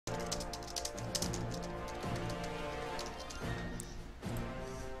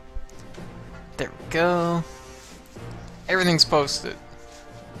There we go. Everything's posted.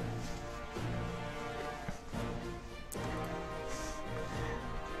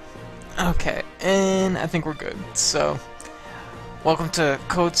 Okay, and I think we're good. So, welcome to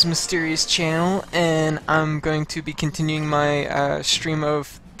Code's Mysterious channel, and I'm going to be continuing my stream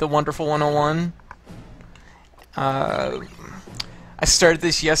of The Wonderful 101. I started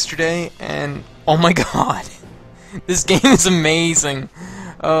this yesterday, and oh my god, this game is amazing.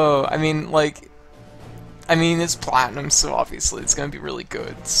 Oh, I mean, it's platinum, so obviously it's gonna be really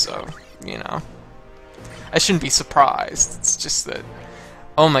good. So, you know, I shouldn't be surprised. It's just that,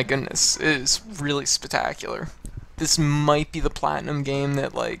 oh my goodness, it is really spectacular. This might be the platinum game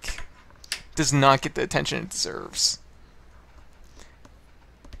that, like, does not get the attention it deserves.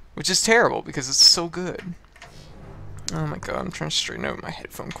 Which is terrible, because it's so good. Oh my god, I'm trying to straighten out my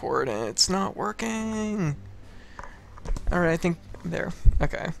headphone cord, and it's not working! Alright, I think... there.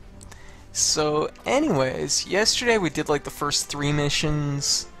 Okay. So, anyways, yesterday we did, like, the first 3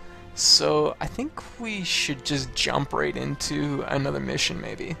 missions, so I think we should just jump right into another mission,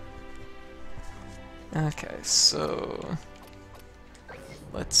 maybe. Okay, so...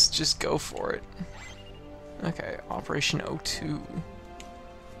 let's just go for it. Okay, Operation O2.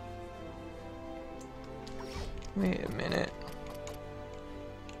 Wait a minute.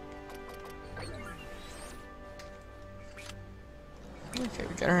 Okay,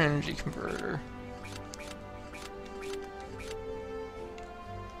 we got our energy converter.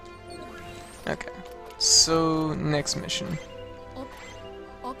 Okay, so next mission.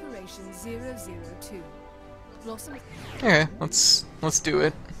 Operation 002. Blossom. Okay, let's do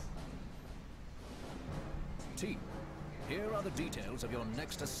it. Team, here are the details of your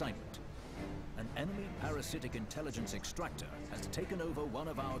next assignment. An enemy parasitic intelligence extractor has taken over one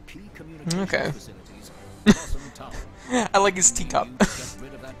of our key communications facilities, Blossom Tower. I like his teacup. We need to get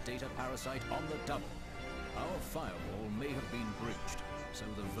rid of that data parasite on the double. Our firewall may have been breached, so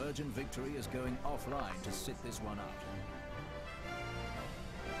the Virgin Victory is going offline to sit this one out.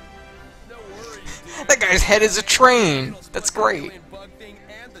 No worries, dude. That guy's head is a train. That's great.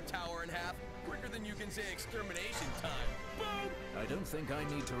 I don't think I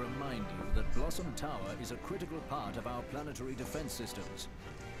need to remind you that Blossom Tower is a critical part of our planetary defense systems.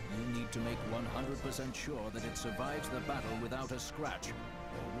 You need to make 100% sure that it survives the battle without a scratch, or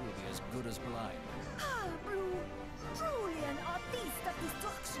we'll be as good as blind. Ah, Blue, truly an artist of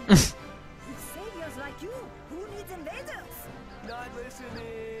destruction. With saviors like you, who needs invaders? Not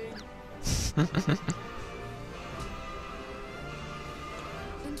listening.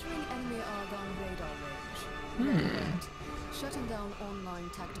 Entering enemy Argon radar range. Shutting down online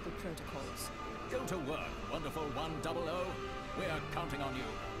tactical protocols. Go to work, wonderful 100. We're counting on you.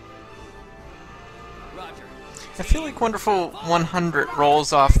 Roger. I feel like Wonderful 100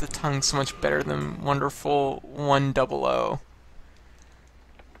 rolls off the tongue so much better than Wonderful 100.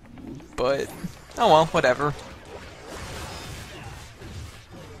 But, oh well, whatever.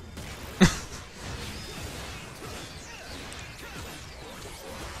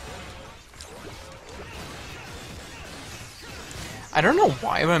 I don't know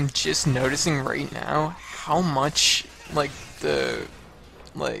why, but I'm just noticing right now how much, like, the,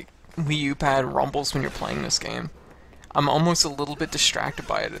 like, Wii U pad rumbles when you're playing this game. I'm almost a little bit distracted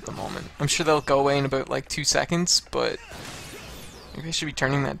by it at the moment. I'm sure they'll go away in about, like, 2 seconds, but maybe I should be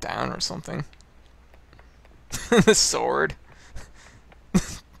turning that down or something. The sword.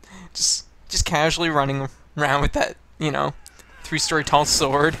 just casually running around with that, you know, 3-story tall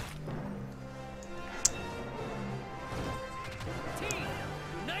sword.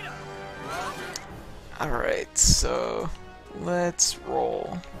 Alright, so let's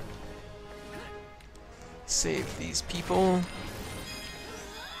roll. Save these people.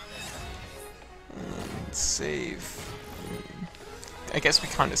 And save... I guess we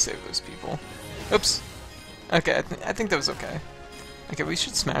kinda saved those people. Oops. Okay, I think that was okay. Okay, we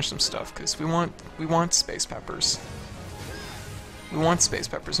should smash some stuff, because we want space peppers. We want space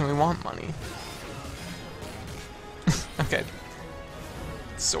peppers, and we want money. Okay.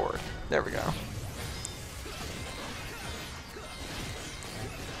 Sword. There we go.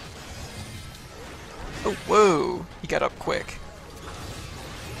 Oh, whoa! He got up quick.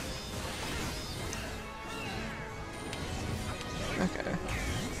 Okay.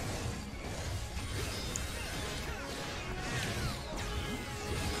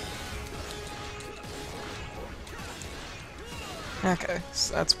 Okay,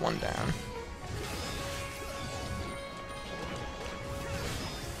 so that's one down.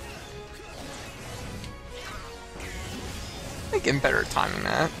 I'm getting better at timing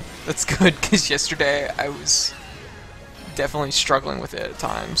that. That's good, because yesterday I was definitely struggling with it at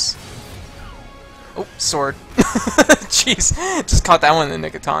times. Oh, sword. Jeez, just caught that one in the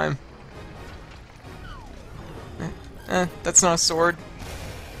nick of time. That's not a sword.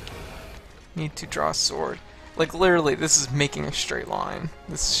 Need to draw a sword. Like, literally, this is making a straight line.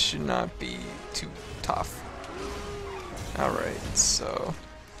 This should not be too tough. Alright, so...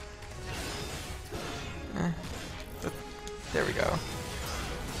 there we go.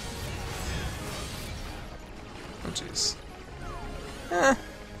 Oh, jeez.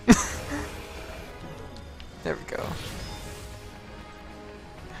 There we go.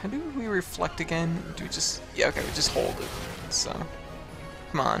 How do we reflect again? Do we just... yeah, okay, we just hold it. So...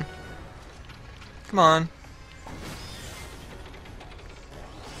 come on. Come on.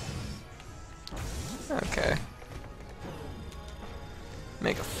 Okay.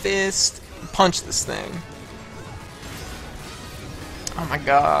 Make a fist. Punch this thing. Oh my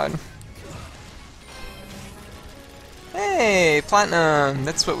god. Hey, platinum!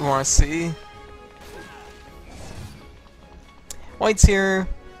 That's what we want to see. White's here.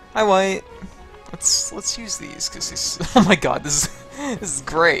 Hi, White. Let's use these because these. Oh my god, this is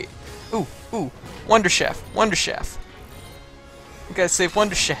great. Ooh, Wonder Chef, Wonder Chef. You gotta save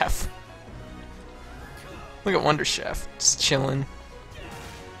Wonder Chef. Look at Wonder Chef, just chilling.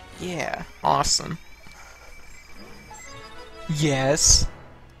 Yeah, awesome. Yes.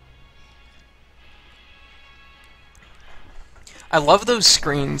 I love those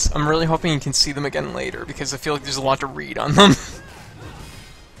screens. I'm really hoping you can see them again later because I feel like there's a lot to read on them.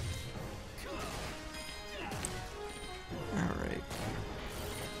 Alright.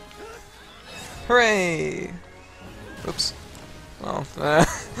 Hooray! Oops. Well,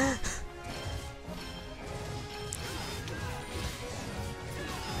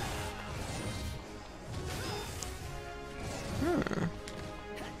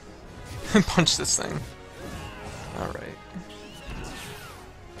 punch this thing. Alright.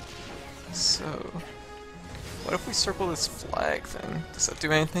 So, what if we circle this flag thing? Does that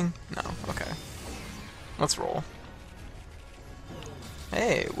do anything? No. Okay. Let's roll.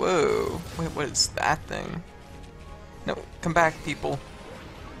 Hey, whoa. Wait, what is that thing? No, come back, people.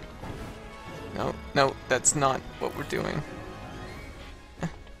 No, that's not what we're doing.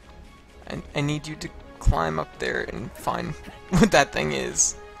 I need you to climb up there and find what that thing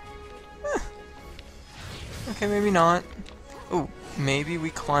is. Okay, maybe not. Ooh, maybe we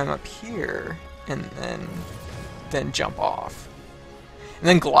climb up here and then jump off. And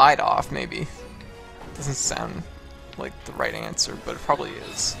then glide off, maybe. Doesn't sound like the right answer, but it probably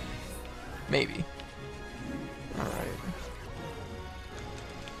is. Maybe. Alright.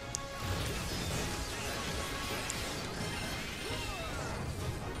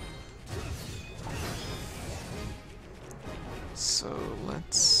 So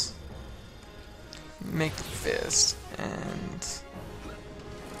let's make the fist and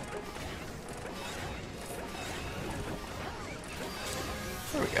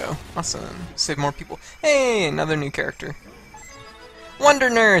there we go. Awesome. Save more people. Hey, another new character. Wonder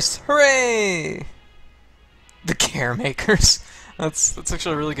Nurse! Hooray! The Caremakers. That's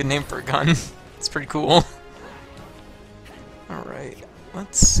actually a really good name for a gun. It's pretty cool. Alright.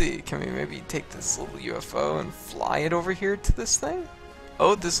 Let's see. Can we maybe take this little UFO and fly it over here to this thing?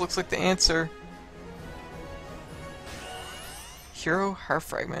 Oh, this looks like the answer. Hero Heart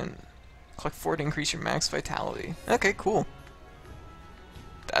Fragment. Collect 4 to increase your max vitality. Okay, cool.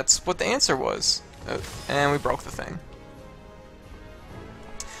 That's what the answer was. Oh, and we broke the thing.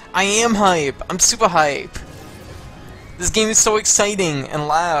 I am hype! I'm super hype! This game is so exciting and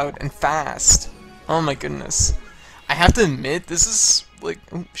loud and fast. Oh my goodness. I have to admit, this is like...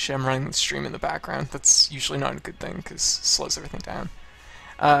 oh shit, I'm running the stream in the background. That's usually not a good thing because it slows everything down.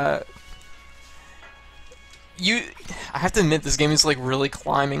 I have to admit, this game is like really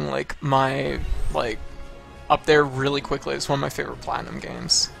climbing like my up there really quickly. It's one of my favorite Platinum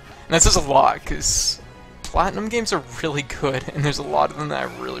games, and that says a lot because Platinum games are really good, and there's a lot of them that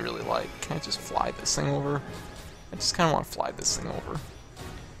I really like. Can I just fly this thing over? I just kind of want to fly this thing over.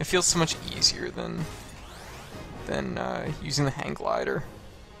 It feels so much easier than using the hang glider.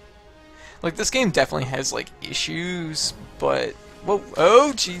 Like, this game definitely has like issues, but whoa,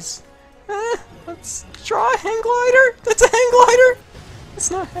 oh jeez. Let's draw a hang glider. That's a hang glider.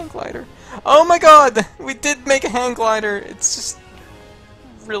 It's not a hang glider. Oh my god, we did make a hang glider. It's just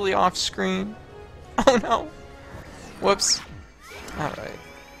really off screen. Oh no. Whoops. Alright.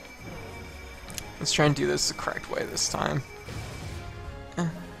 Let's try and do this the correct way this time.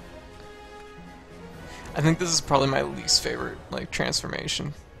 I think this is probably my least favorite, like,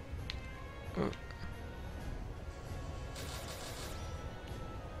 transformation. Ooh.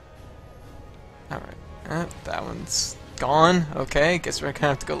 Alright. That one's gone. Okay, guess we're gonna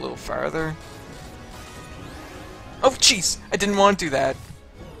have to go a little farther. Oh, jeez! I didn't want to do that.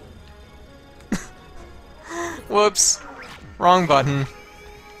 Whoops. Wrong button.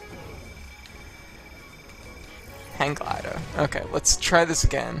 Hang glider. Okay, let's try this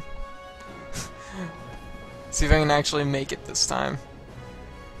again. See if I can actually make it this time.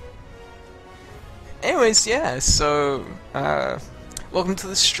 Anyways, yeah, so, welcome to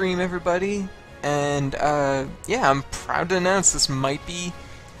the stream, everybody. And, yeah, I'm proud to announce this might be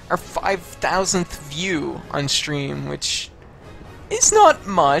our 5,000th view on stream, which is not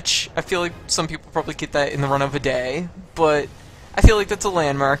much. I feel like some people probably get that in the run of a day, but I feel like that's a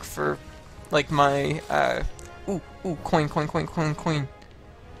landmark for, like, my, ooh, coin.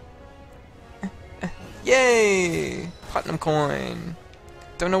 Yay! Platinum coin.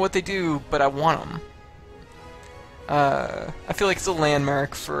 Don't know what they do, but I want them. I feel like it's a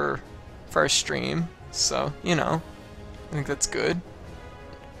landmark for our stream, so, you know, I think that's good.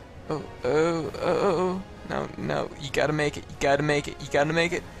 Oh. No, you gotta make it, you gotta make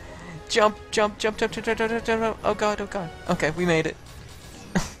it. Jump. Oh god. Okay, we made it.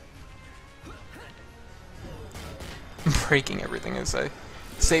 I'm breaking everything as I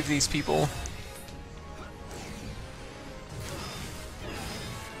save these people.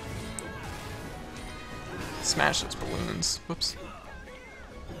 Smash those balloons. Whoops.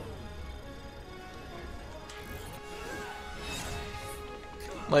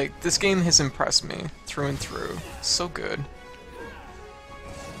 Like, this game has impressed me through and through. So good.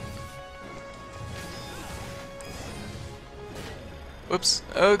 Whoops.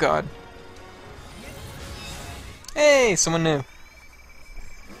 Oh god. Hey, someone new.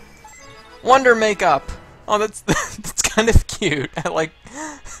 Wonder makeup. Oh, that's that's kind of cute. I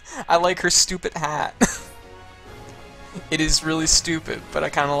like her stupid hat. It is really stupid, but I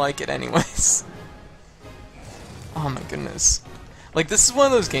kind of like it anyways. Oh my goodness. Like, this is one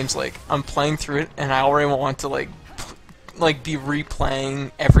of those games, like, I'm playing through it, and I already want to, like, be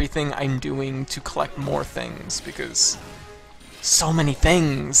replaying everything I'm doing to collect more things, because so many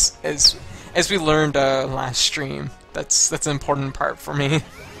things, as we learned last stream. That's an important part for me.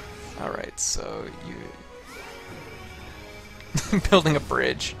 Alright, so you... building a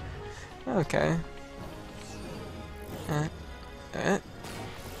bridge. Okay.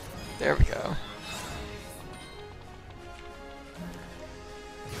 There we go.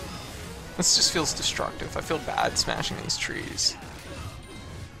 This just feels destructive. I feel bad smashing these trees.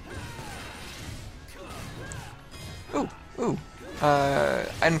 Ooh.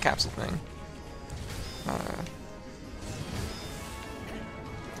 Item capsule thing.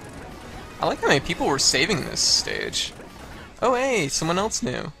 I like how many people were saving this stage. Oh, hey, someone else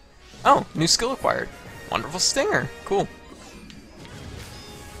new. Oh, new skill acquired. Wonderful Stinger. Cool.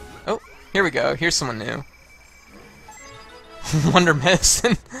 Oh, here we go. Here's someone new. Wonder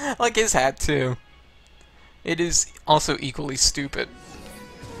Medicine. I like his hat too. It is also equally stupid.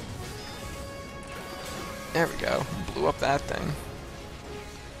 There we go. Blew up that thing.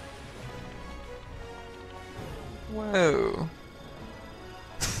 Whoa.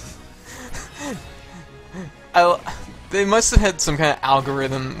 They must have had some kind of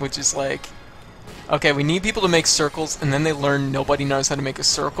algorithm which is like, okay, we need people to make circles, and then they learn nobody knows how to make a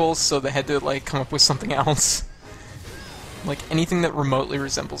circle, so they had to like come up with something else. Like anything that remotely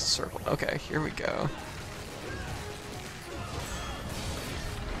resembles a circle. Okay, here we go.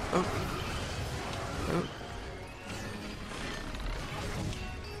 Oh.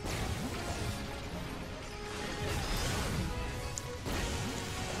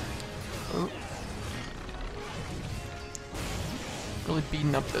 Really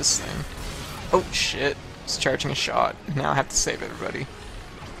beating up this thing. Oh shit. It's charging a shot. Now I have to save everybody.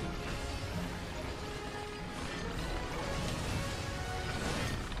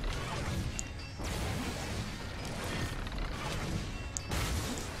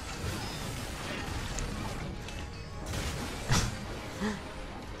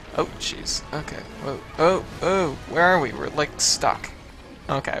 Oh, jeez. Okay. Whoa. Oh. Where are we? We're, like, stuck.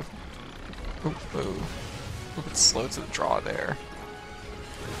 Okay. Oh. A little bit slow to the draw there.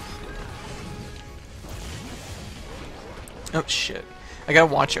 Oh, shit. I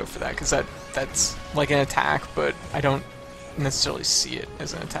gotta watch out for that, because that's, like, an attack, but I don't necessarily see it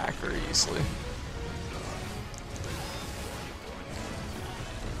as an attack very easily.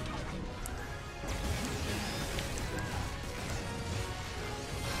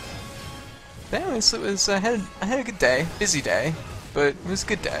 But anyways, it was, I had a good day. Busy day, but it was a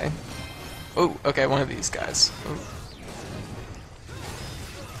good day. Oh, okay, one of these guys. Oh.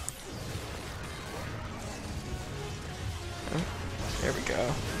 Oh, there we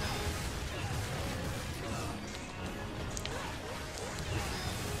go.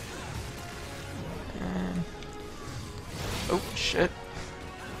 shit.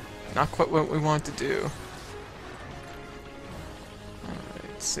 Not quite what we want to do.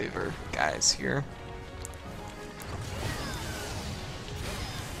 Alright, save our guys here.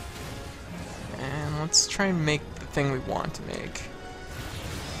 And let's try and make the thing we want to make.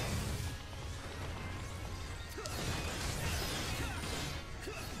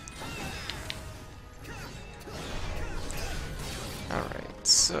 Alright,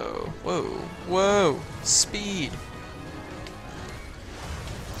 so... Whoa, whoa! Speed!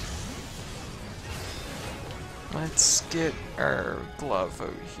 Let's get our glove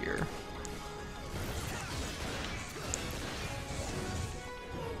over here.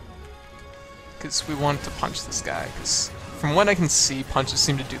 Because we want to punch this guy, because from what I can see, punches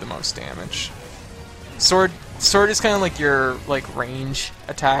seem to do the most damage. Sword is kind of like your range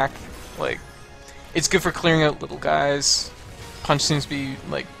attack. Like, it's good for clearing out little guys. Punch seems to be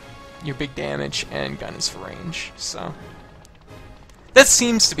like your big damage, and gun is for range. So that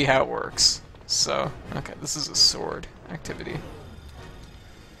seems to be how it works. So okay, this is a sword activity.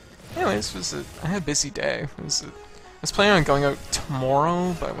 Anyways, I had a busy day. I was planning on going out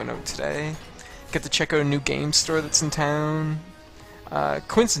tomorrow, but I went out today. Get to check out a new game store that's in town.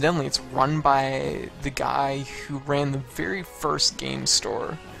 Coincidentally, it's run by the guy who ran the very first game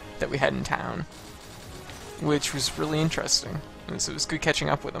store that we had in town, which was really interesting. And so it was good catching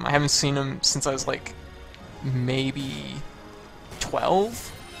up with him. I haven't seen him since I was like maybe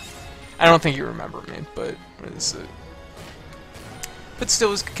 12. I don't think you remember me, but still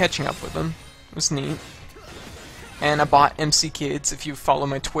was good catching up with him. It was neat. And I bought MC Kids. If you follow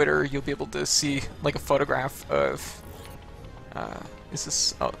my Twitter, you'll be able to see like a photograph of. Is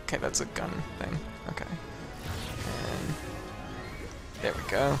this? Oh, okay, that's a gun thing. Okay. And there we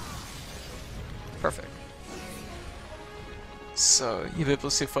go. Perfect. So you'll be able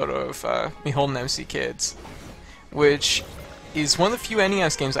to see a photo of me holding MC Kids, which is one of the few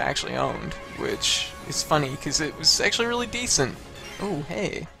NES games I actually owned, which is funny because it was actually really decent. Oh,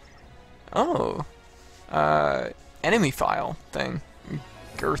 hey. Oh. Enemy file thing.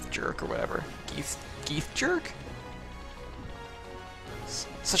 Girth jerk or whatever. Geeth jerk?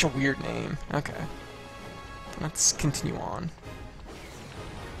 Such a weird name. Okay. Let's continue on.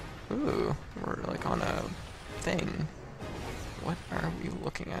 Ooh, we're like on a thing. What are we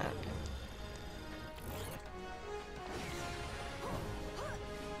looking at?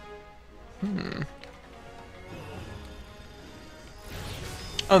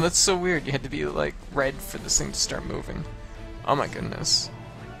 Oh, that's so weird. You had to be like red for this thing to start moving. Oh my goodness.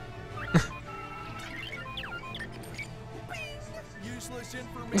 Useless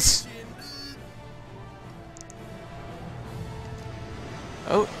information.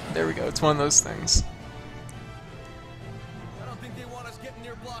 Oh, there we go. It's one of those things. I don't think they want us getting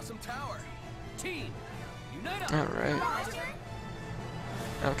near Blossom Tower. Team, unite up. Alright.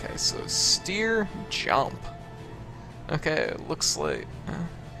 Okay, so steer, jump. Okay, it looks like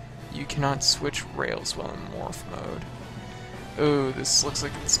you cannot switch rails while in morph mode. Oh, this looks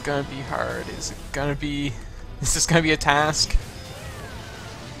like it's gonna be hard. Is this gonna be a task?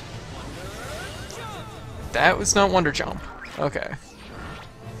 That was not Wonder Jump. Okay.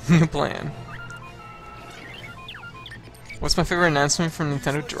 New plan. What's my favorite announcement from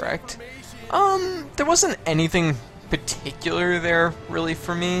Nintendo Direct? There wasn't anything particular there, really,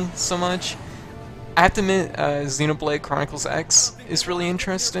 for me, so much. I have to admit, Xenoblade Chronicles X is really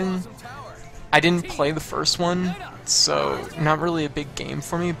interesting. I didn't play the first one, so not really a big game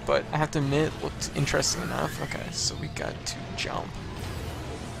for me, but I have to admit, it looked interesting enough. Okay, so we got to jump.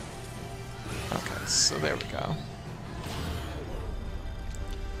 Okay, so there we go.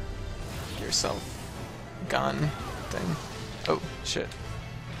 Get yourself gun thing. Oh, shit.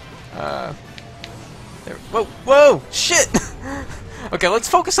 There. Whoa, whoa, shit! Okay, let's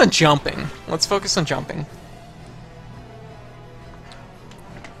focus on jumping. Let's focus on jumping.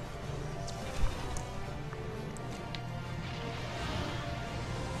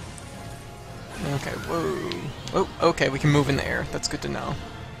 Okay, whoa. Oh, okay, we can move in the air. That's good to know.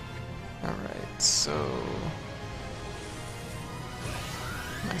 Alright, so...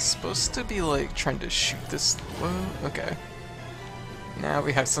 Am I supposed to be, like, trying to shoot this? Whoa, okay. Now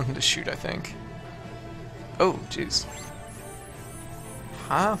we have something to shoot, I think. Oh, jeez.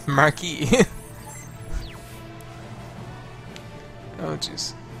 Huh? Marquee. Oh,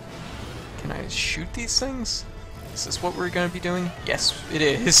 jeez. Can I shoot these things? Is this what we're gonna be doing? Yes, it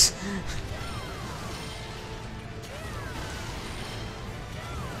is.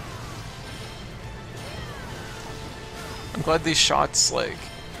 I'm glad these shots, like...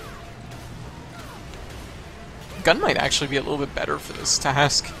 Gun might actually be a little bit better for this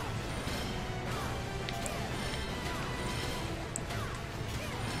task.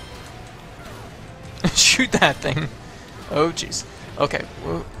 Shoot that thing. Oh, jeez. Okay.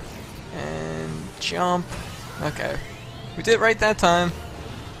 Whoa. And jump. Okay. We did it right that time.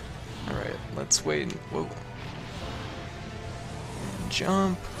 Alright, let's wait. Whoa. And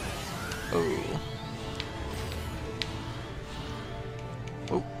jump. Oh.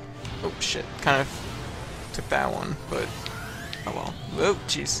 Oh. Oh, shit. Kind of took that one, but oh well. Oh,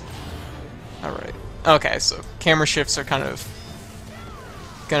 jeez. Alright. Okay, so camera shifts are kind of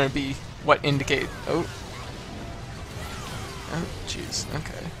gonna be what indicate. Oh. Oh, jeez.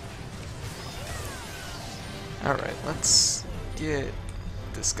 Okay. Alright, let's get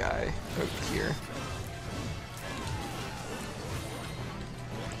this guy over here.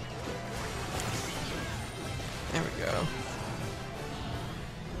 There we go.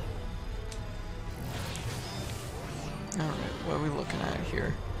 Alright, what are we looking at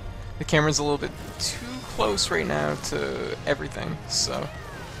here? The camera's a little bit too close right now to everything, so...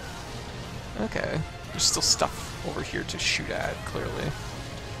 Okay, there's still stuff over here to shoot at, clearly.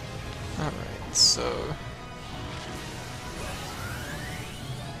 Alright, so...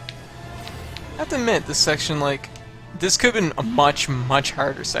 I have to admit, this section, like... This could have been a much, much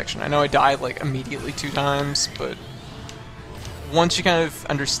harder section. I know I died, like, immediately 2 times, but... Once you kind of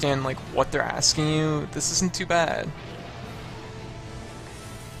understand, like, what they're asking you, this isn't too bad.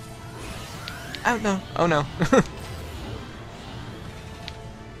 Oh no, oh no.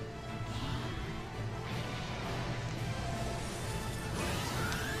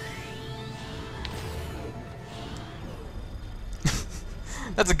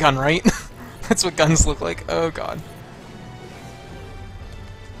 That's a gun, right? That's what guns look like. Oh god.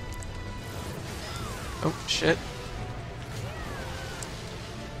 Oh, shit.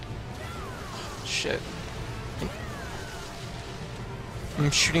 Shit. I'm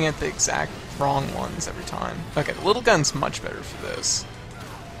shooting at the exact wrong ones every time. Okay, the little gun's much better for this.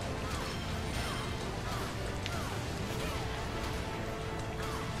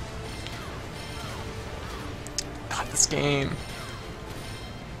 God, this game.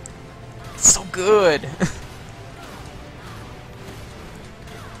 It's so good!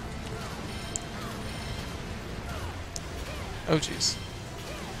 Oh jeez.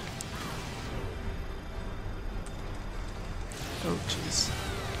 Oh jeez.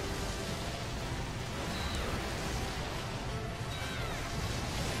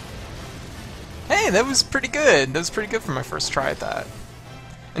 Hey, that was pretty good. That was pretty good for my first try at that.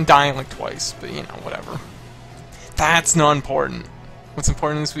 And dying like twice, but you know, whatever. That's not important. What's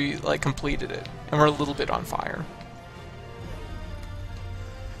important is we like completed it, and we're a little bit on fire.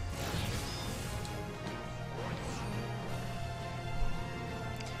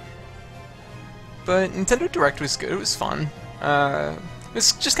 But Nintendo Direct was good. It was fun. It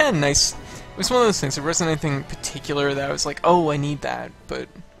was just kind of nice. It was one of those things. There wasn't anything particular that I was like, oh, I need that. But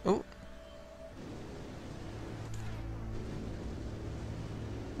oh.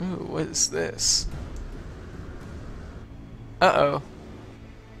 Ooh, what is this? Uh-oh.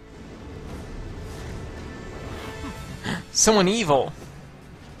 Someone evil.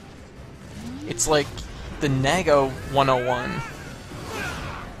 It's like the Nago 101.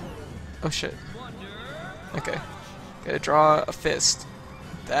 Oh shit. Okay. Gotta draw a fist.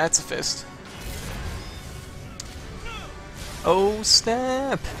 That's a fist. Oh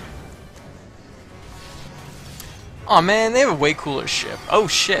snap! Aw oh, man, they have a way cooler ship. Oh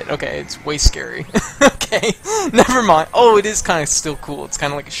shit, okay, it's way scary. Okay, never mind. Oh, it is kind of still cool. It's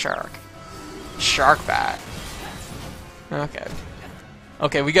kind of like a shark. Shark bat. Okay.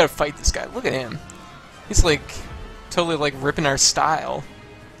 Okay, we gotta fight this guy. Look at him. He's like, totally like ripping our style.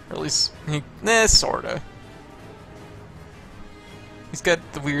 Or at least, sorta. He's got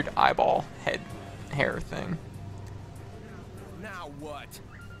the weird eyeball head hair thing. Now what?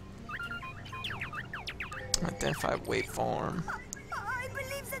 Identify waveform. I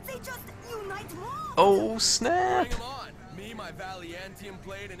believe that they just unite more. Oh snap! Bring 'em on. Me, my Valiantium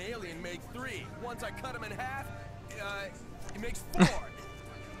blade, and Alien make 3. Once I cut him in half, it makes 4.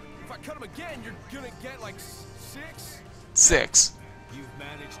 If I cut him again, you're gonna get like 6. 6. You've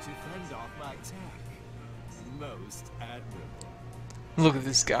managed to fend off my attack. Most admirable. Look at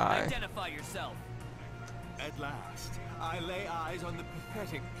this guy. Identify yourself. At last, I lay eyes on the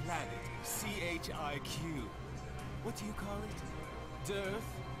pathetic planet CHIQ. What do you call it? Dearth?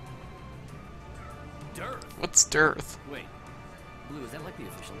 Dearth? What's dearth? Wait. Blue, is that like the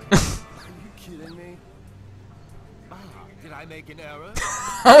official name? Are you kidding me? Ah, did I make an error?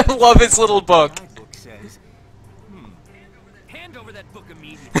 I love his little book. My book says, Hand over that book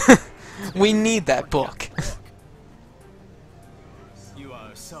immediately. We need that book. you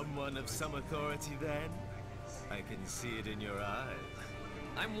are someone of some authority then? I can see it in your eyes.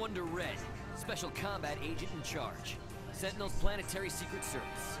 I'm Wonder Red. Special combat agent in charge. Sentinel's Planetary Secret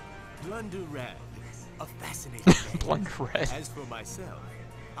Service. Blunder Red, a fascinating name. Blunder Red. As for myself,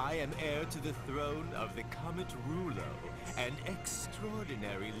 I am heir to the throne of the Comet Rulo and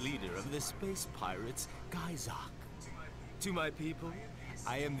extraordinary leader of the space pirates, Guyzok. To my people,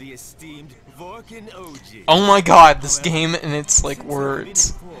 I am the esteemed Vorkin OG. Oh my god, this However, game and it's like since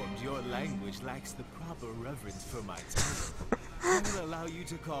words. I've been informed your language lacks the proper reverence for my title, I will allow you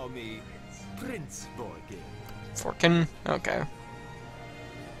to call me Prince Vorkin. Forkin? Okay.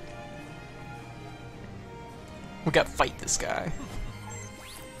 We gotta fight this guy.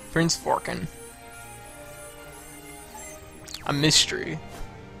 Prince Forkin. A mystery.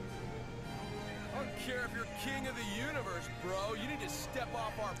 I don't care if you're king of the universe, bro. You need to step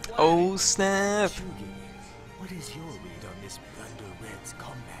off our planet. Oh snap! Shugi, what is your read on this Blunder Red's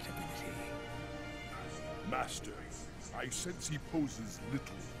combat ability? Master, I sense he poses little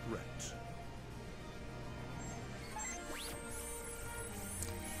threat.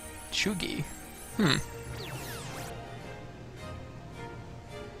 Chugi.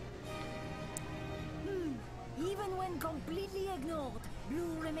 Even when completely ignored,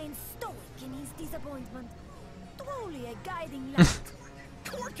 Blue remains stoic in his disappointment. Truly a guiding light.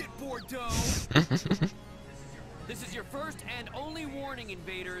 Cork it, Bordeaux! This is your first and only warning,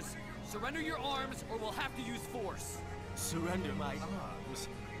 invaders. Surrender your arms or we'll have to use force. Surrender my arms?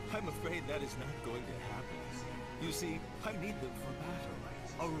 I'm afraid that is not going to happen. You see, I need them for battle.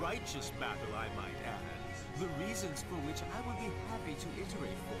 A righteous battle, I might add. The reasons for which I would be happy to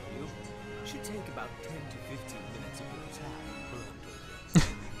iterate for you should take about 10 to 15 minutes of your time.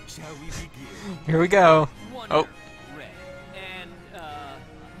 Shall we begin? Here we go. Wonder, Oh. Red. And,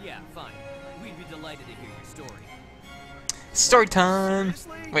 yeah, fine. We'd be delighted to hear your story. Story time.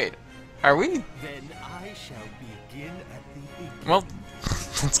 Wait, are we? Then I shall begin at the beginning. Well,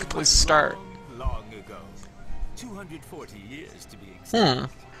 that's a good place to start. Long, long ago. 240 years to be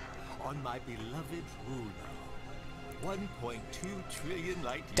exact. On my beloved Rulo. 1.2 trillion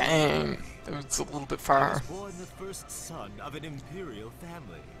light years. Dang, that was a little bit I far. was born the first son of an imperial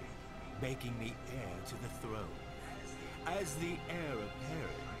family, making me heir to the throne. As the heir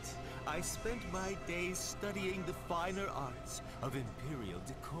apparent, I spent my days studying the finer arts of imperial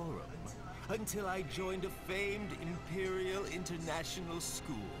decorum until I joined a famed imperial international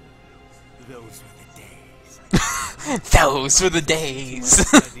school. Those were the days. Those were the days.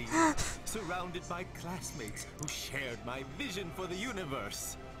 Studied, surrounded by classmates who shared my vision for the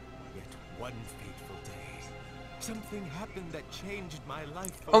universe. Yet one fateful day, something happened that changed my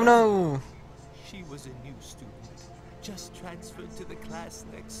life forever. Oh no! She was a new student, just transferred to the class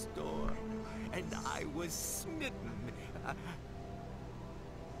next door, and I was smitten.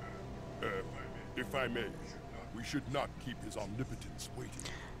 If I may, we should not keep his omnipotence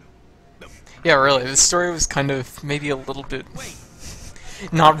waiting. Yeah, really, the story was kind of maybe a little bit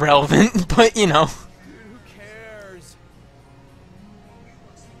not relevant, but you know. Dude, who cares?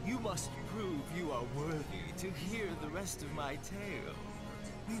 You must prove you are worthy to hear the rest of my tale.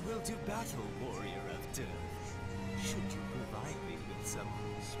 We will do battle, warrior of death. Should you provide me with some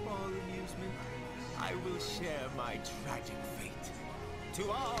small amusement, I will share my tragic fate. To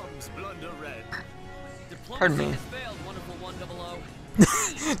arms, Blunder Red! Pardon me. Diplomacy has failed, wonderful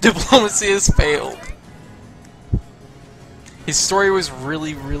 100. Diplomacy has failed. His story was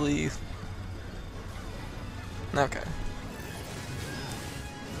really, really... Okay.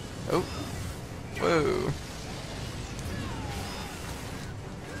 Oh. Whoa.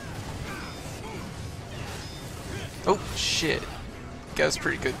 Oh, shit. That was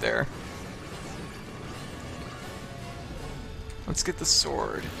pretty good there. Let's get the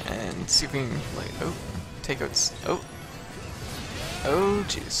sword and see if we can, like, oh, take out, oh. Oh,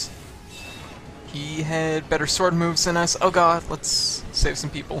 jeez. He had better sword moves than us. Oh god, let's save some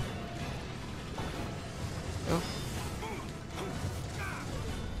people. Oh.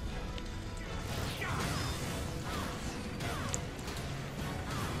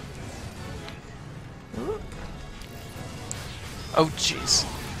 Oh, jeez.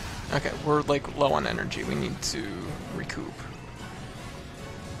 Okay, we're like low on energy. We need to recoup.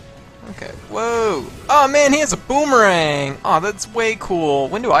 Okay, whoa! Oh man, he has a boomerang! Oh, that's way cool.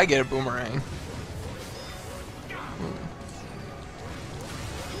 When do I get a boomerang?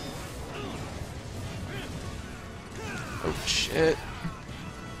 Oh shit.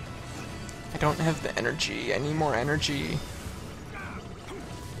 I don't have the energy. I need more energy.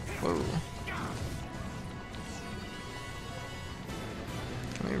 Whoa.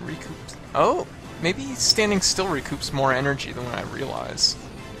 Can we recoup? Oh! Maybe standing still recoups more energy than what I realize.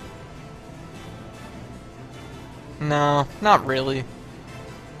 No, not really.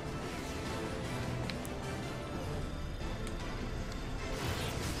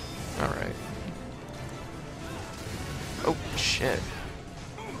 Oh, shit.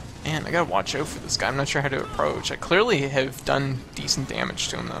 Man, I gotta watch out for this guy. I'm not sure how to approach. I clearly have done decent damage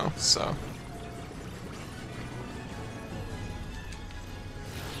to him, though, so...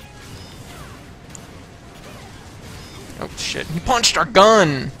 Oh, shit. He punched our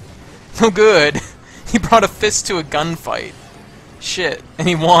gun! No good! He brought a fist to a gunfight. Shit. And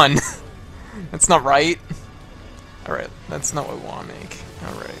he won. That's not right. Alright, that's not what we want to make.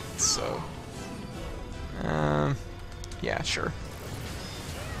 Alright, so... yeah, sure.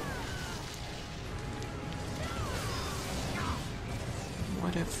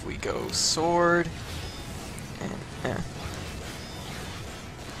 What if we go sword? And,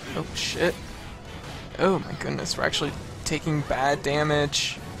 Oh, shit. Oh my goodness, we're actually taking bad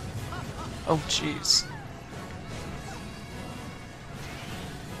damage. Oh, jeez.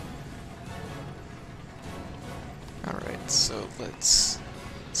 Alright, so let's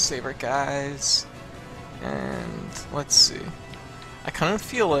save our guys. And let's see. I kind of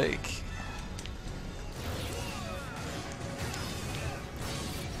feel like...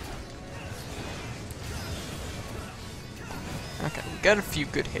 Okay, we got a few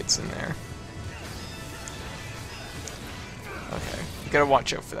good hits in there. Okay, you gotta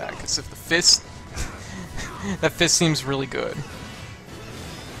watch out for that, because if the fist... that fist seems really good.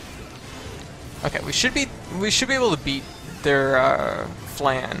 Okay, we should be able to beat their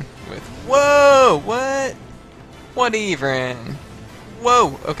flan with... Whoa! What? What even?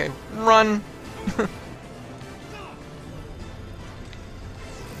 Whoa! Okay, run!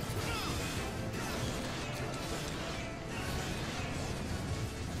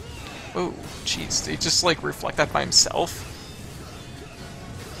 Oh, jeez, did he just like reflect that by himself?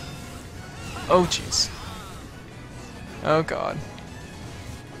 Oh, jeez. Oh, God.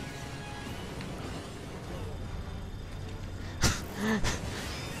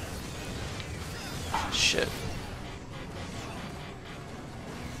 Oh, shit.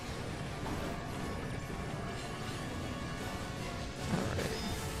 Alright.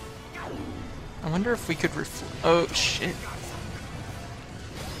 I wonder if we could oh, shit.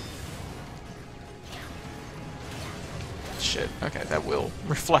 Shit, okay, that will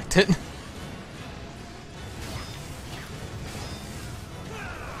reflect it.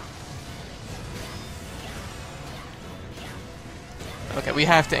 Okay, we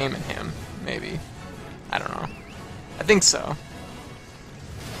have to aim at him, maybe. I don't know. I think so.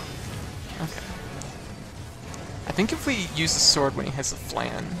 Okay. I think if we use the sword when he has the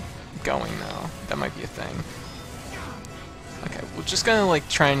flan going, though, that might be a thing. Okay, we're just gonna, like,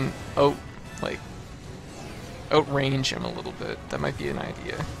 try and outrange him a little bit. That might be an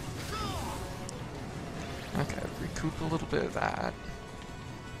idea. Okay, recoup a little bit of that.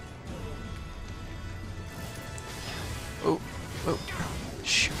 Oh, oh,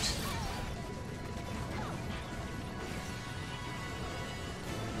 shoot.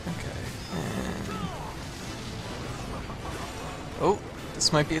 Okay, and... Oh,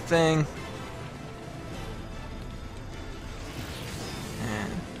 this might be a thing.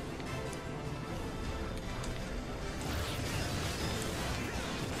 And...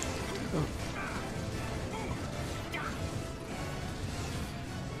 Oh.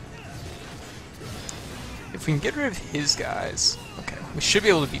 If we can get rid of his guys, okay, we should be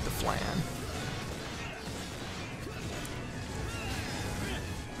able to beat the flan.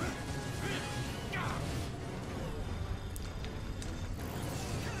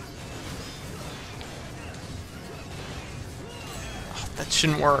 Oh, that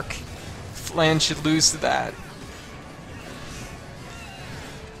shouldn't work. Flan should lose to that.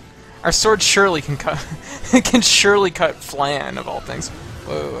 Our sword surely can cut. It can surely cut flan of all things.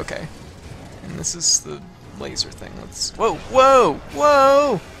 Whoa, okay. And this is the laser thing. Let's. Whoa, whoa,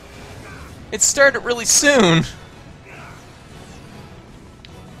 whoa! It started really soon.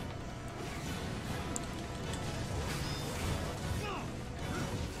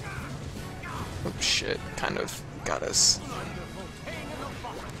 Oh shit! Kind of got us.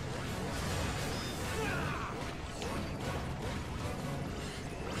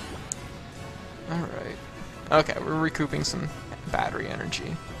 All right. Okay, we're recouping some battery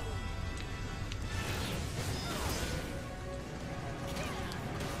energy.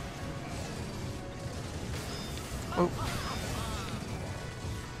 Oh.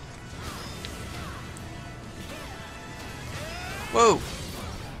 Whoa.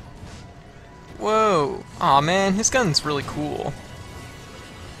 Whoa. Aw, man, his gun's really cool.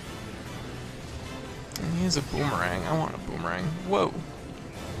 And he has a boomerang. I want a boomerang. Whoa.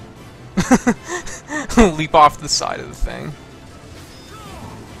 Leap off the side of the thing.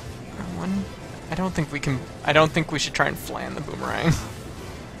 I don't think we can. I don't think we should try and flan the boomerang.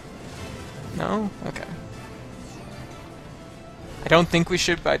 No? Okay. I don't think we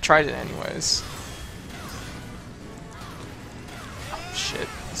should, but I tried it anyways. Oh, shit.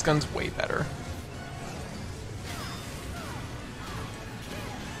 This gun's way better.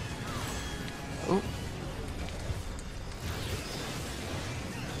 Oh.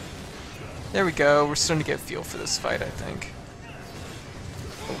 There we go. We're starting to get a feel for this fight, I think.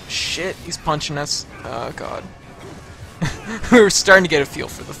 Oh, shit. He's punching us. Oh, God. We were starting to get a feel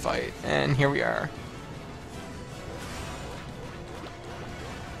for the fight, and here we are.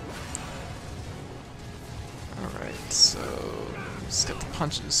 Alright, so just get the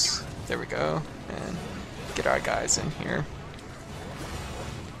punches. There we go. And get our guys in here.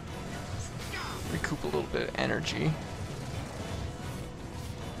 Recoup a little bit of energy.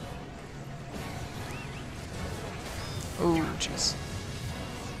 Oh, jeez.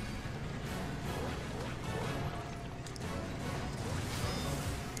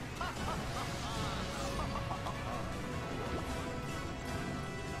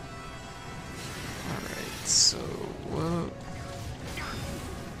 So, whoa.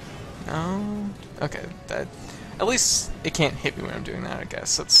 No? Okay, that... At least it can't hit me when I'm doing that, I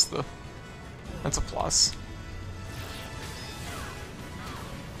guess. That's a plus.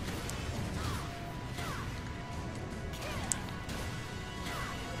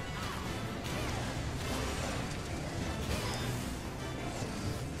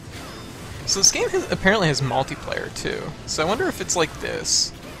 So this game apparently has multiplayer, too. So I wonder if it's like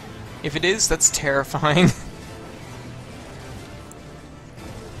this. If it is, that's terrifying.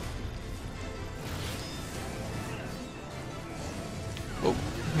 Oh,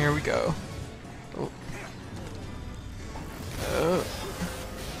 here we go. Oh.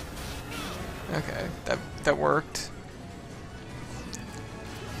 Okay, that worked.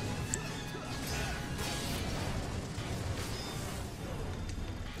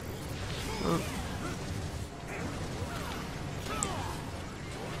 Oh.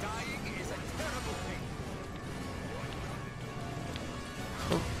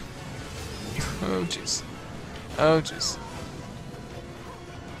 Oh jeez. Oh jeez.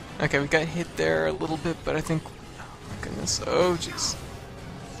 Okay, we got hit there a little bit, but I think... Oh my goodness. Oh jeez.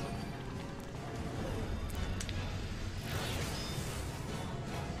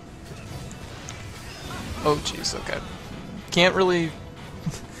 Oh jeez, okay. Can't really...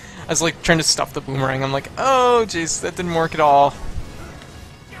 I was like trying to stuff the boomerang. I'm like, oh jeez, that didn't work at all.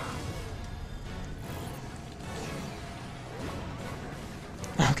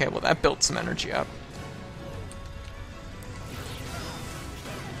 Okay, well that built some energy up.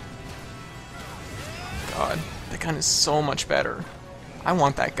 God, that gun is so much better. I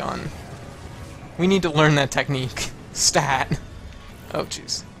want that gun. We need to learn that technique. Stat. Oh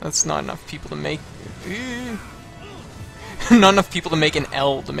jeez, that's not enough people to make... Not enough people to make an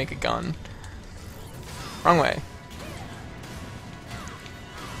L to make a gun. Wrong way.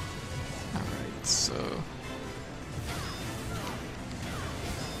 Alright, so...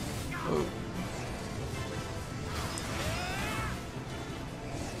 Oh.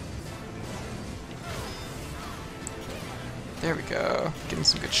 There we go. Getting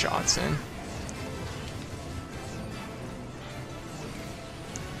some good shots in.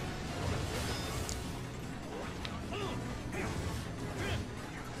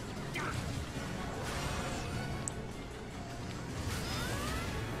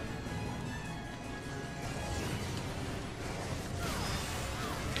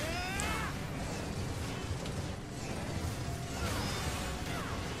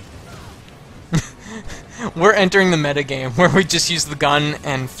 We're entering the metagame where we just use the gun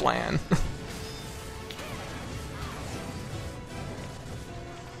and flan.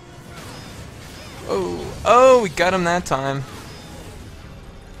 Oh, we got him that time.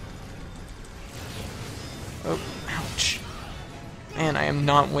 Oh, ouch. Man, I am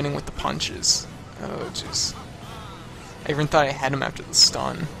not winning with the punches. Oh, jeez. I even thought I had him after the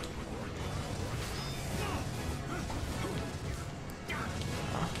stun.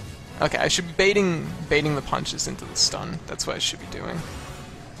 Okay, I should be baiting the punches into the stun. That's what I should be doing.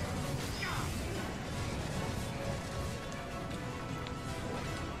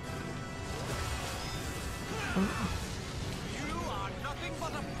 You are nothing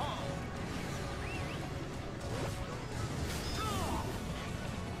but a pawn.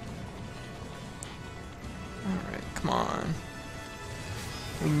 Alright, come on.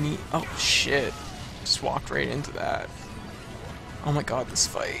 We need... Oh, shit. Just walked right into that. Oh my god, this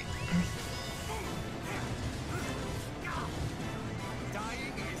fight.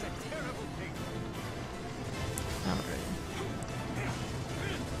 Dying is a terrible thing. Alright.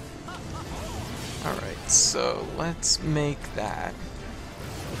 Alright, so let's make that.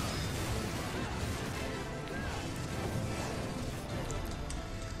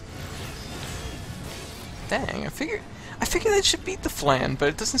 Dang, I figured that should beat the flan, but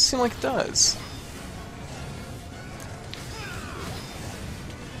it doesn't seem like it does.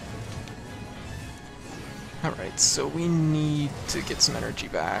 Alright, so we need to get some energy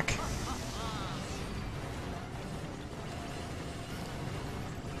back.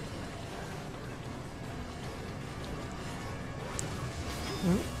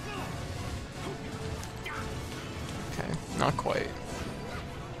 Okay, not quite.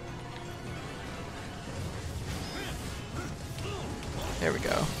 There we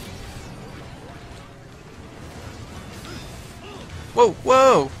go. Whoa,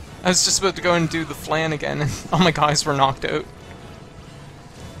 whoa! I was just about to go and do the flan again, and all my guys were knocked out.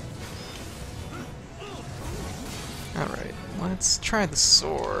 Alright, let's try the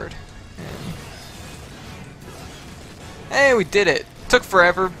sword. And... hey, we did it! Took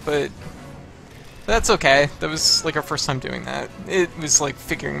forever, but that's okay. That was like our first time doing that. It was like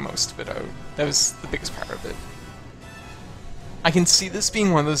figuring most of it out. That was the biggest part of it. I can see this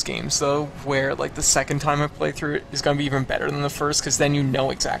being one of those games, though, where like the second time I play through it is going to be even better than the first, because then you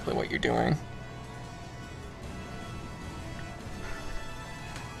know exactly what you're doing.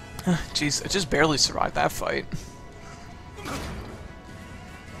 Jeez, I just barely survived that fight.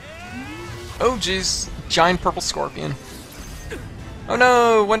 Oh jeez, giant purple scorpion. Oh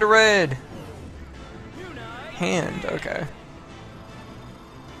no, went to red! Hand, okay.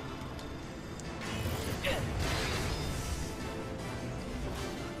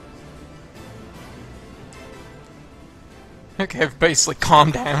 Okay, everybody's like,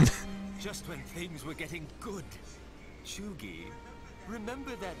 calm down. Just when things were getting good. Shugi,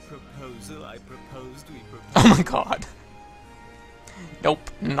 remember that proposal I proposed we proposed? Oh my god.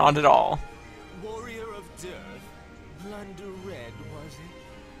 Nope, not at all. Warrior of Dearth, Blunder Red, was it?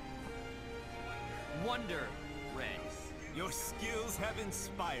 Wonder Red. Your skills have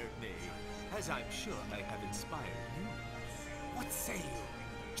inspired me, as I'm sure I have inspired you. What say you?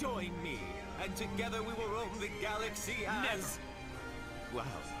 Join me, and together we will roam the galaxy as... wow,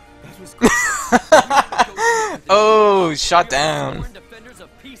 that was great. Oh, shot down. Born defenders of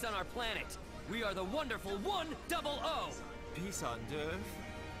peace on our planet. We are the wonderful 100. Peace on Earth?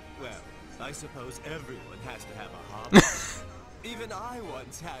 Well, I suppose everyone has to have a hobby. Even I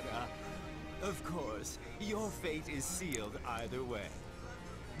once had a... Of course, your fate is sealed either way.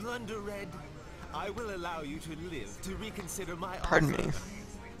 Blunder Red, I will allow you to live to reconsider my offer. Pardon me.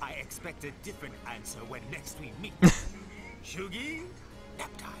 I expect a different answer when next we meet. Shugi,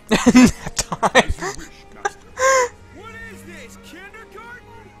 nap time. Nap time. As you wish, Master. What is this, kindergarten?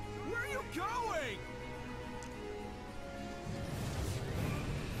 Where are you going?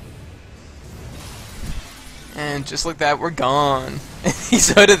 And just like that, we're gone.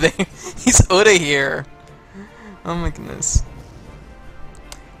 He's out of there. He's out of here. Oh my goodness.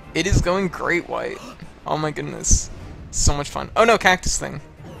 It is going great, White. Oh my goodness. So much fun. Oh no, cactus thing.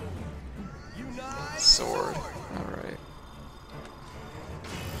 Sword. Alright.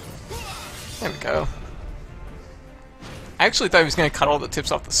 There we go. I actually thought he was going to cut all the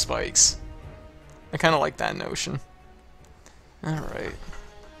tips off the spikes. I kind of like that notion. Alright.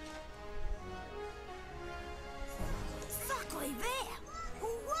 Exactly there. Who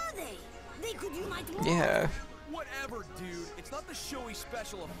were they? They could unite more. Yeah. Whatever, dude. It's not the showy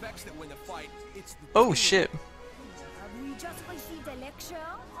special effects that win the fight. It's the Oh team. shit. Have we just received a lecture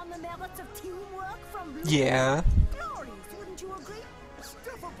on the merits of teamwork from Blue? Yeah. Glorious, wouldn't you agree?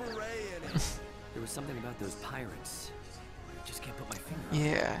 Stuff a beret in it. There was something about those pirates. I just can't put my finger on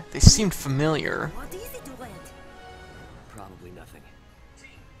it. Yeah, they seemed familiar. What is it, Red? Probably nothing.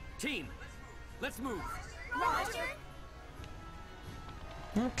 Team, let's move. Roger.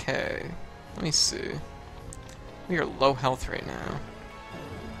 Okay. Let me see. We are low health right now.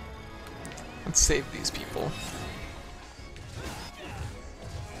 Let's save these people.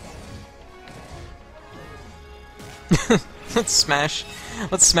 Let's smash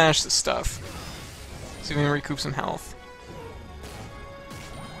this stuff. See if we can recoup some health.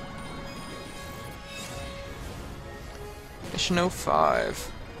 Mission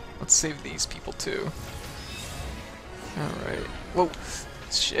 05. Let's save these people too. Alright. Whoa.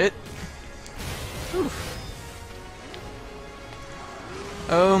 Shit. Whew.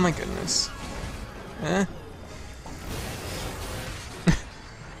 Oh my goodness. Eh?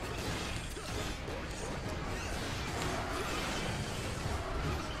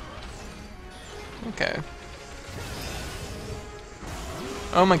 Okay.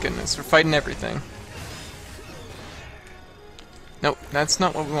 Oh my goodness, we're fighting everything. Nope, that's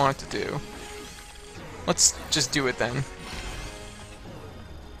not what we wanted to do. Let's just do it then.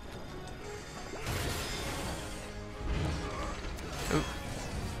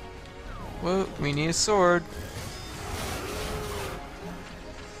 Whoa, we need a sword.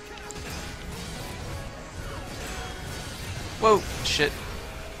 Whoa, shit.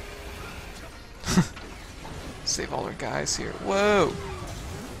 Save all our guys here. Whoa!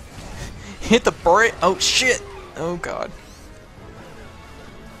 Hit the brick! Oh shit! Oh god.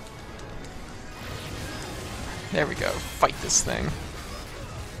 There we go. Fight this thing.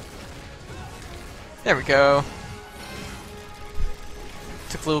 There we go.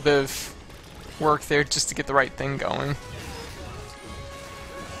 Took a little bit of work there just to get the right thing going.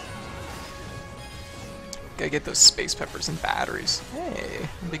 Gotta get those space peppers and batteries. Hey,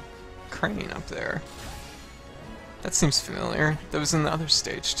 a big crane up there. That seems familiar. That was in the other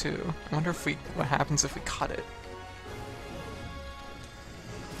stage too. I wonder if what happens if we cut it.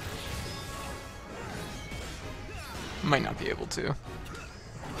 Might not be able to.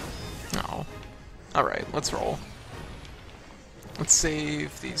 Oh. Alright, let's roll. Let's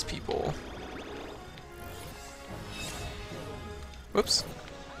save these people. Whoops.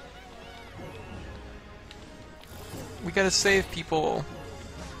 We gotta save people.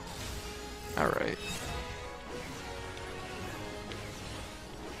 Alright.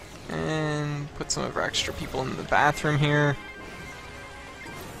 And put some of our extra people in the bathroom here.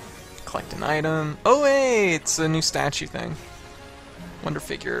 Collect an item. Oh hey, it's a new statue thing. Wonder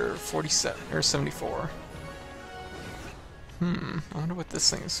figure 47 or 74. I wonder what this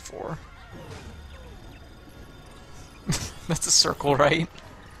thing is for. That's a circle, right?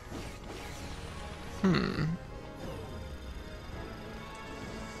 I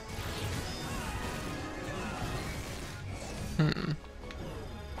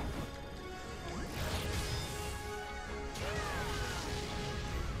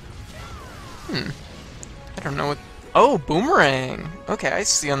don't know what... Oh, boomerang! Okay, I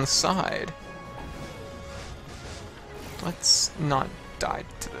see on the side. Let's not die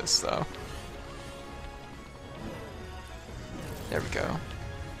to this, though. There we go.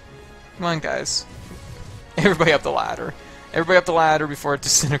 Come on, guys. Everybody up the ladder. Everybody up the ladder before it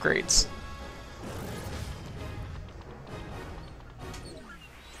disintegrates.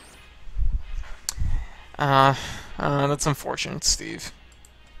 That's unfortunate, Steve.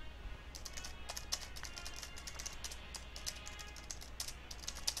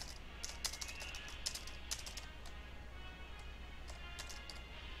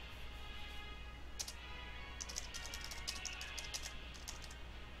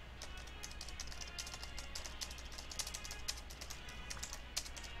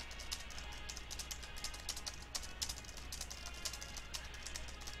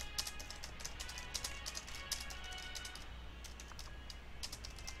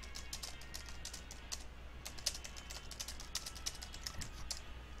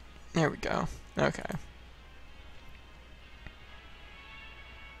 There we go. Okay.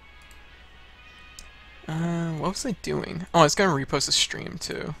 What was I doing? Oh, I was gonna repost a stream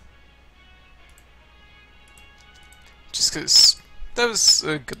too. Just cause that was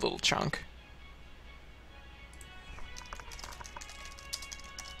a good little chunk.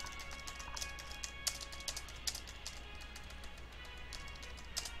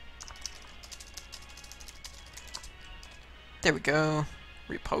 There we go.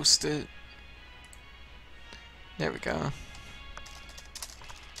 Repost it. There we go.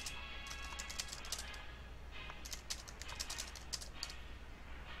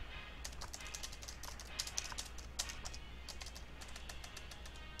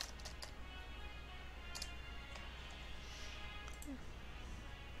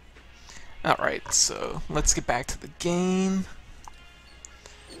 Alright, so let's get back to the game.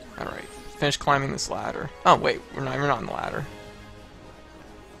 Alright, finish climbing this ladder. Oh wait, we're not on the ladder.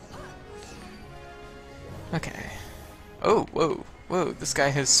 Okay. Oh, whoa, whoa, this guy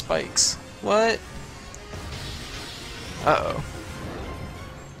has spikes. What? Uh-oh.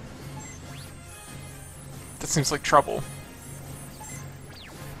 That seems like trouble.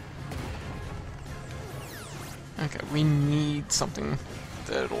 Okay, we need something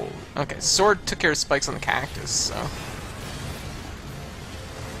that'll... Okay, sword took care of spikes on the cactus, so...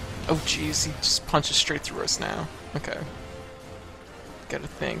 Oh jeez, he just punches straight through us now. Okay. Gotta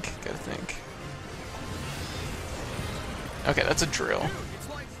think, gotta think. Okay, that's a drill. It's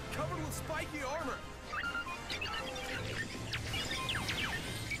like covered with spiky armor.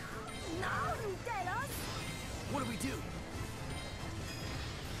 Now you tell us. What do we do?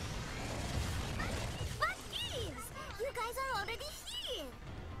 But Gibbs, you guys are already here.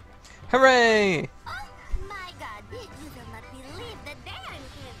 Hooray! Oh my God, you will not believe that they are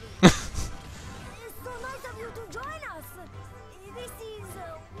heavy. It's so nice of you to join us. This is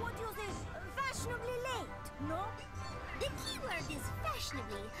what you say, fashionably late, no? The keyword is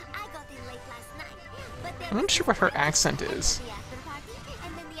Unfortunately, I got in late last night. But I'm not sure what her accent is. the after party,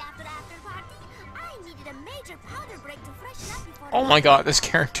 and then the after party. I needed a major powder break to freshen up before. Oh my god, this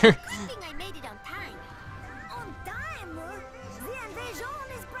character. I think I made it on time. On time? The invasion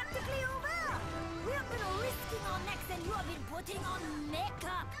is practically over. We have been risking our necks and you have been putting on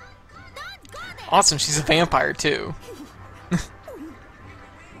makeup. Don't go there. Awesome, she's a vampire too.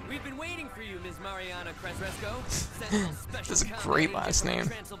 We've been waiting for you, Ms. Mariana Cresresco. Sentinel Special That's a Count great Agent last from the name.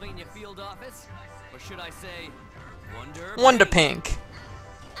 Transylvania Field Office, or should I say, Wonder Wonder Pink. Pink.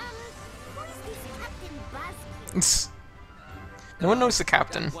 Who is this Captain Buzzkill? No one knows the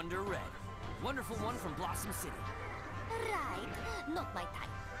captain. Got Wonder Red. Wonderful one from Blossom City. Right, not my type.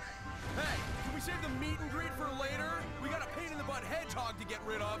 Hey, can we save the meet and greet for later? We got a pain in the butt hedgehog to get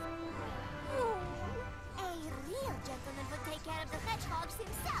rid of. Ooh, a real gentleman would take care of the hedgehogs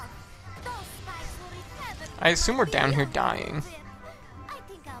himself. Those spikes will wreak havoc. I assume we're down here dying. I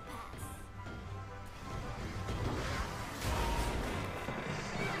think I'll pass.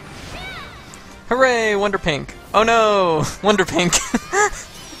 Hooray, Wonder Pink. Oh no, Wonder Pink.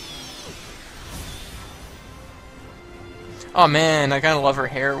 Oh man, I kinda love her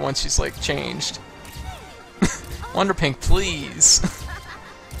hair once she's like changed. Wonder Pink, please.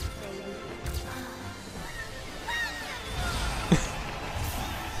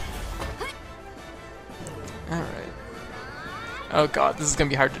 Alright. Oh god, this is gonna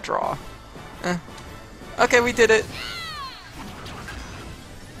be hard to draw. Okay, we did it.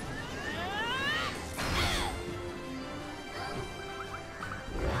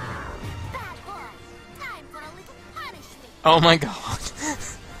 Bad boy, time for a little punishment. Oh my god.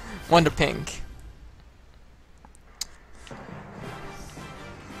 Wonder Pink.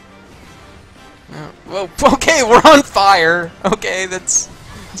 Whoa, okay, we're on fire! Okay, that's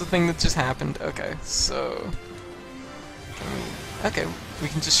a thing that just happened. Okay, so... Okay, we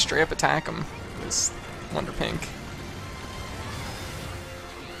can just straight up attack him. This Wonder Pink.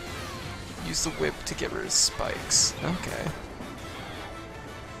 Use the whip to get rid of his spikes. Okay.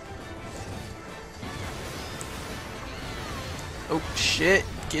 Oh shit,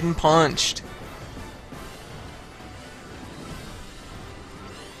 getting punched.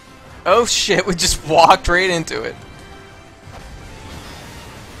 Oh shit, we just walked right into it.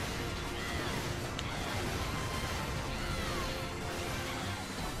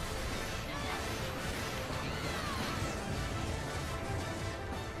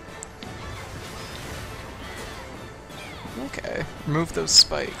 Okay, remove those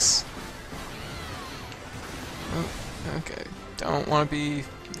spikes. Oh, okay, don't want to be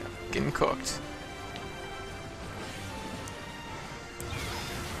getting cooked.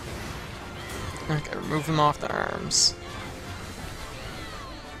 Okay, remove them off the arms.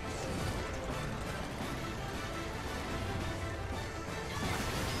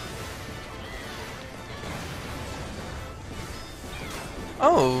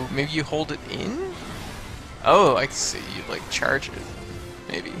 Oh, maybe you hold it in? Oh, I see. You like charge it.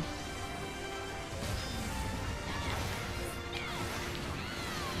 Maybe.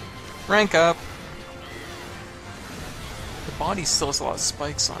 Rank up. The body still has a lot of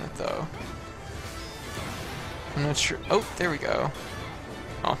spikes on it, though. I'm not sure. Oh, there we go.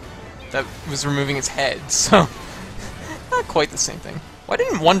 Oh, that was removing its head, so not quite the same thing. Why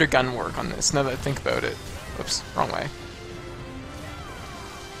didn't Wonder Gun work on this? Now that I think about it. Oops, wrong way.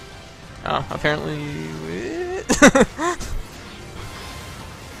 Oh, apparently.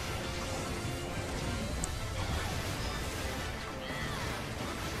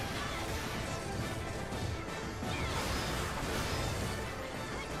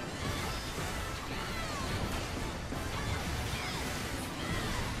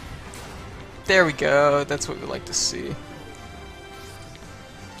 There we go, that's what we like to see.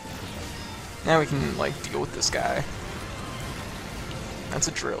 Now we can, like, deal with this guy. That's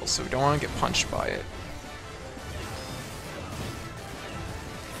a drill, so we don't want to get punched by it.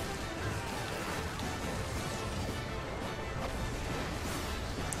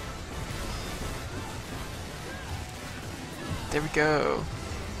 There we go.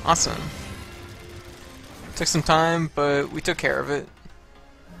 Awesome. Took some time, but we took care of it.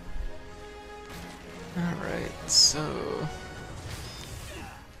 Alright, so...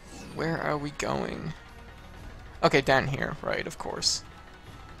 where are we going? Okay, down here, right, of course.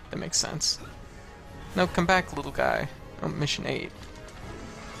 That makes sense. No, come back, little guy. Oh, mission 8.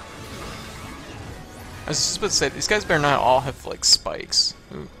 I was just about to say, these guys better not all have, like, spikes.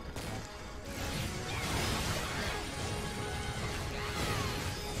 Ooh.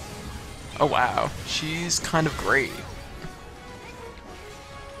 Oh, wow. She's kind of great.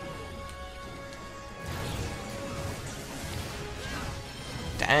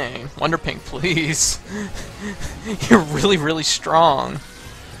 Dang, Wonder Pink, please. You're really, really strong.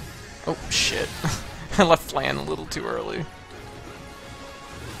 Oh, shit. I left Flan a little too early.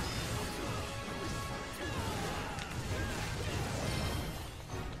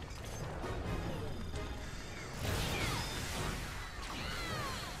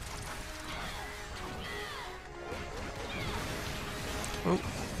 Oh.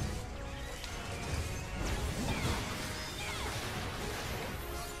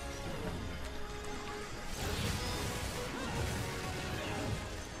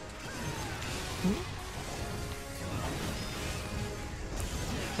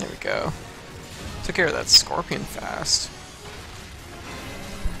 There we go. Took care of that scorpion fast.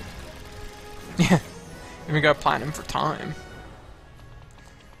 Yeah, even got platinum for time.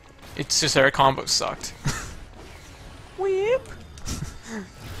 It's just our combo sucked. Whip!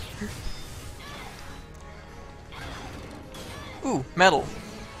 Ooh, medal.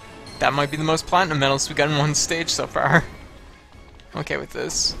 That might be the most platinum medals we got in one stage so far. Okay with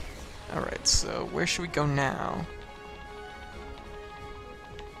this. Alright, so where should we go now?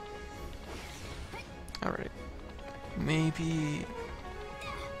 Alright. Maybe...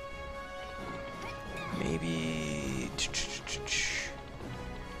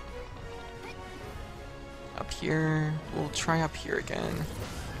 Up here. We'll try up here again.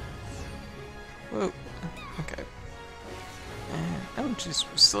 Whoa. Okay. Oh, just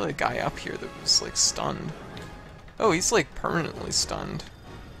still a guy up here that was like stunned. Oh, he's like permanently stunned.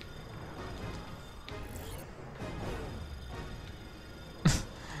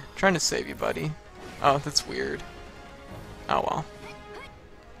 Trying to save you, buddy. Oh, that's weird. Oh well.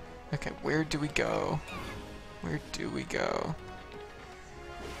 Okay, where do we go? Where do we go?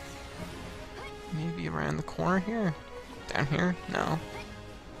 Maybe around the corner here? Down here? No.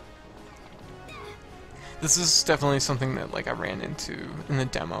 This is definitely something that like I ran into in the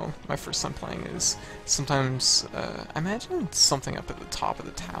demo my first time playing is sometimes I imagine it's something up at the top of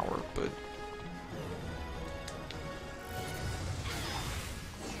the tower, but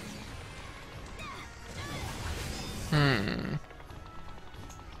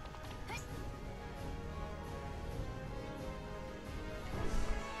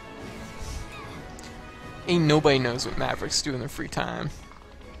ain't nobody knows what Mavericks do in their free time.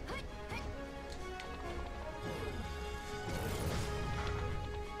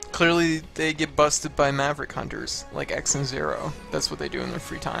 Clearly, they get busted by Maverick hunters, like X and Zero. That's what they do in their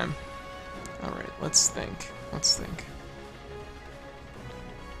free time. Alright, let's think. Let's think.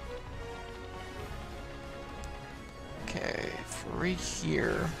 Okay, right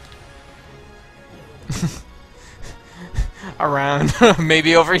here. Around,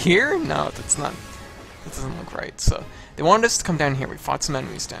 maybe over here? No, that's not. That doesn't look right. So, they wanted us to come down here. We fought some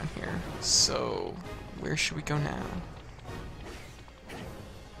enemies down here. So, where should we go now?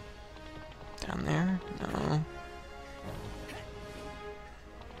 Down there? No.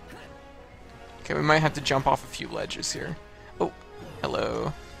 Okay, we might have to jump off a few ledges here. Oh,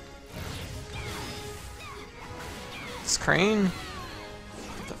 hello. This crane?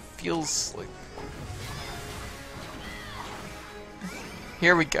 That feels like...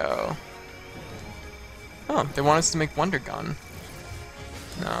 Here we go. Oh, they want us to make Wonder Gun.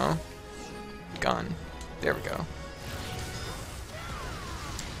 No. Gun. There we go.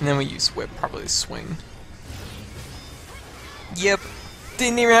 And then we use Whip, probably swing. Yep.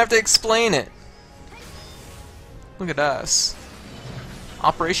 Didn't even have to explain it. Look at us.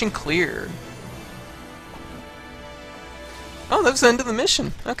 Operation cleared. Oh, that was the end of the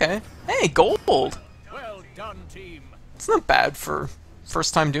mission. Okay. Hey, gold! Well done, team. It's not bad for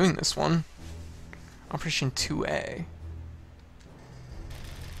first time doing this one. Operation 2A.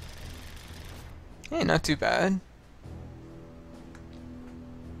 Hey, not too bad.